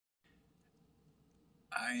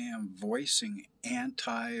I am voicing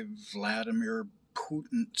anti-Vladimir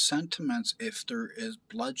Putin sentiments. If there is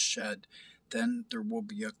bloodshed, then there will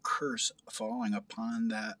be a curse falling upon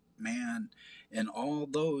that man, and all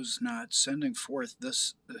those not sending forth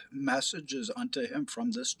this messages unto him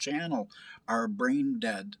from this channel are brain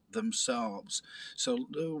dead themselves. So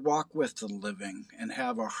walk with the living and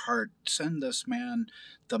have a heart. Send this man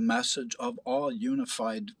the message of all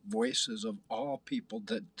unified voices of all people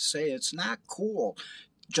that say it's not cool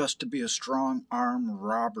just to be a strong arm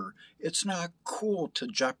robber. It's not cool to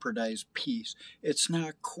jeopardize peace. It's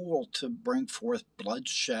not cool to bring forth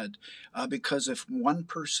bloodshed, because if one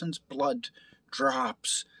person's blood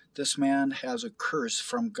drops, this man has a curse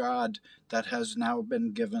from God that has now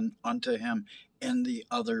been given unto him in the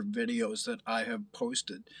other videos that I have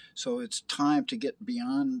posted. So it's time to get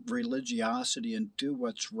beyond religiosity and do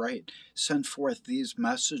what's right. Send forth these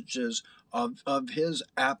messages of his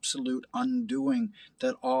absolute undoing,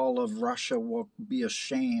 that all of Russia will be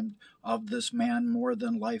ashamed of this man more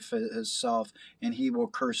than life itself, and he will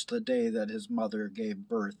curse the day that his mother gave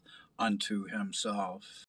birth unto himself.